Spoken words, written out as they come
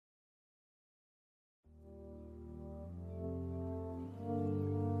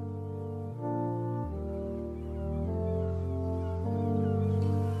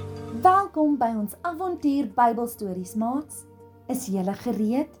welkom by ons avontuur Bybelstories, maats. Is julle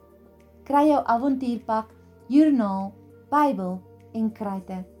gereed? Kry jou avontuurpak, joernaal, Bybel en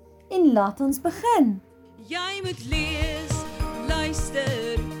kruite en laat ons begin. Jy moet lees,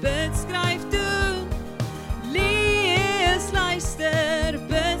 luister, bid, skryf, doen. Lees, luister,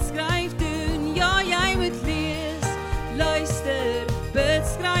 bid, skryf, doen. Ja, jy moet lees, luister, bid,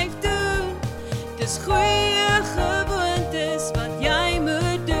 skryf, doen. Dis goeie gewoontes wat jy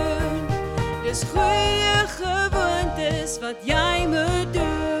moet doen. Dis goeie gewoontes wat jy moet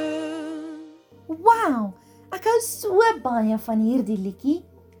doen. Wow, ek hou so baie van hierdie liedjie.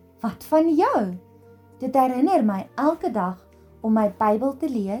 Wat van jou? Dit herinner my elke dag om my Bybel te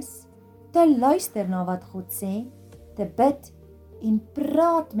lees, te luister na wat God sê, te bid en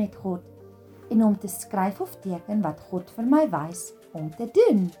praat met God en om te skryf of teken wat God vir my wys om te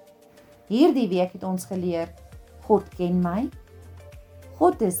doen. Hierdie week het ons geleer, God ken my,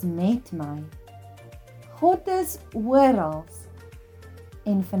 God is met my, God is oral.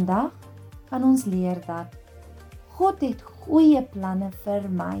 En vandag gaan ons leer dat God het goeie planne vir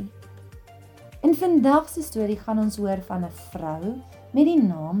my. In vandag se storie gaan ons hoor van 'n vrou met die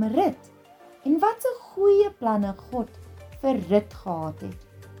naam Rut en wat 'n goeie planne God vir Rut gehad het.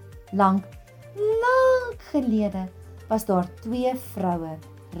 Lank gelede was daar 2 vroue,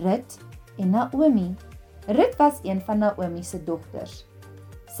 Rut en Naomi. Rut was een van Naomi se dogters.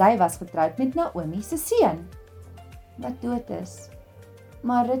 Sy was getroud met Naomi se seun, wat dood is.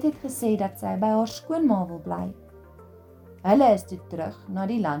 Maar Rut het gesê dat sy by haar skoonma wil bly. Hulle is toe terug na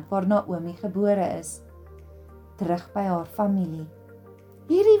die land waar Naomi gebore is, terug by haar familie.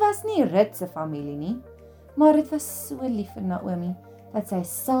 Hierdie was nie Rut se familie nie, maar Rut was so lief vir Naomi, dat sy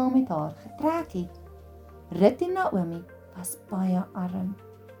saam met haar getrek het. Rut en Naomi was baie arm.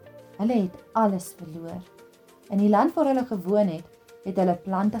 Hulle het alles verloor. In die land waar hulle gewoon het hulle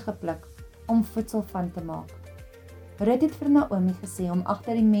plante gepluk om voedsel van te maak. Rut het vir Naomi gesê om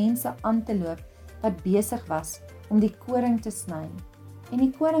agter die mense aan te loop wat besig was om die koring te sny en die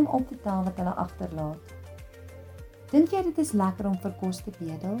koring op te tel wat hulle agterlaat. Dink jy dit is lekker om vir kos te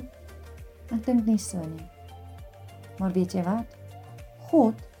bedel? Ek dink nie so nie. Maar weet jy wat?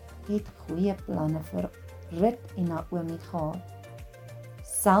 God het goeie planne vir Rut en Naomi gehad.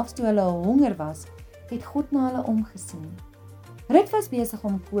 Selfs toe hulle honger was, het God na hulle omgesien. Rut was besig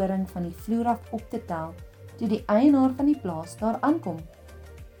om koring van die vloer af op te tel, toe die eienaar van die plaas daar aankom.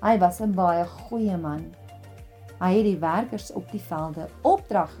 Hy was 'n baie goeie man. Hy het die werkers op die velde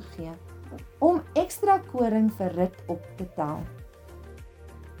opdrag gegee om ekstra koring vir Rut op te tel.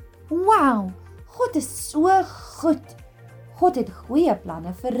 Wow, God is so goed. God het goeie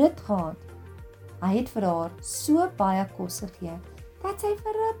planne vir Rut gehad. Hy het vir haar so baie kos gegee, dat sy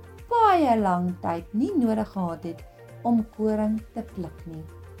vir 'n baie lang tyd nie nodig gehad het om koring te pluk nie.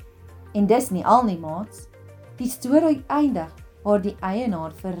 En dis nie al nie, maats. Die storie eindig waar die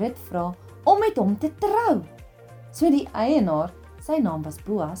eienaar vir Rut vra om met hom te trou. So die eienaar, sy naam was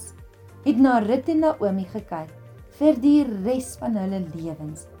Boas, het na Rut en Naomi gekyk vir die res van hulle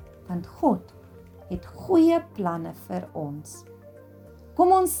lewens, want God het goeie planne vir ons.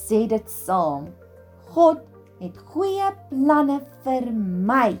 Kom ons sê dit saam. God het goeie planne vir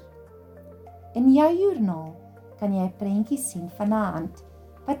my. In jou joernaal kan jy 'n prentjie sien van 'n hand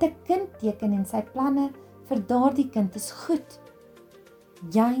wat 'n kind teken en sy planne vir daardie kind is goed.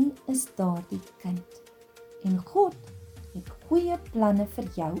 Jy is daardie kind. En God het goeie planne vir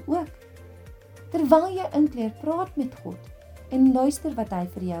jou ook. Terwyl jy inkleer, praat met God en luister wat hy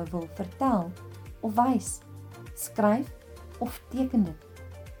vir jou wil vertel of wys. Skryf of teken dit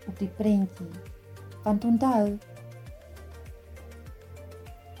op die prentjie. Want onthou,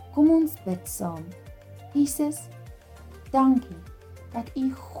 kom ons bid saam. Jesus, dankie dat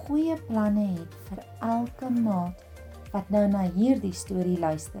U goeie planne het vir elke maat wat nou na hierdie storie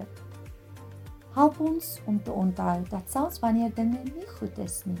luister. Help ons om te onthou dat selfs wanneer dinge nie goed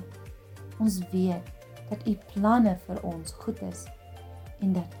is nie, ons weet dat U planne vir ons goed is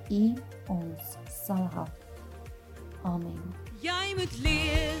en dat U ons sal help. Amen. Jy moet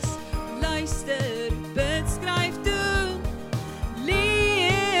lees, luister, bid, skryf, doen.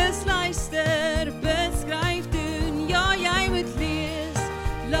 Lees, luister, bid, skryf, doen. Ja, jy moet lees,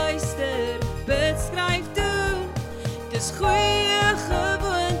 luister, bid, skryf, doen. Dis goeie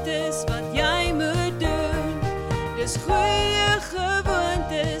gewoontes wat jy moet doen. Dis goeie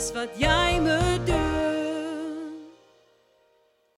gewoontes wat jy moet doen.